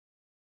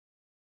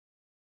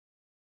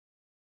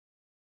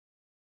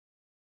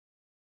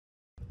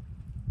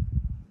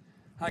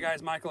Hi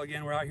guys, Michael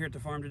again. We're out here at the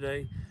farm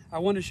today. I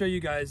want to show you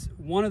guys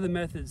one of the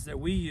methods that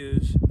we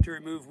use to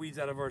remove weeds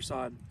out of our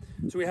sod.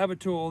 So we have a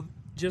tool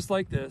just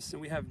like this,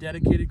 and we have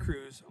dedicated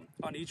crews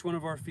on each one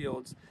of our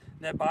fields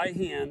that by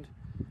hand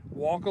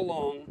walk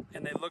along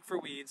and they look for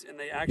weeds and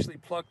they actually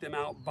pluck them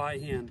out by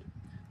hand.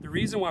 The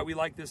reason why we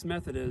like this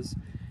method is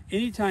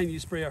anytime you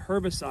spray a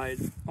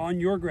herbicide on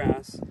your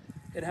grass,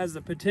 it has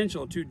the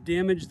potential to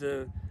damage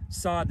the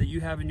sod that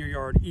you have in your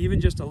yard,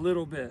 even just a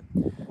little bit.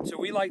 So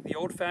we like the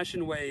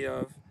old-fashioned way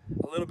of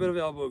a little bit of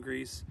elbow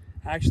grease,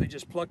 actually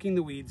just plucking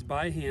the weeds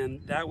by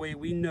hand. That way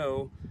we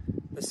know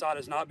the sod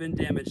has not been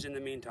damaged in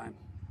the meantime.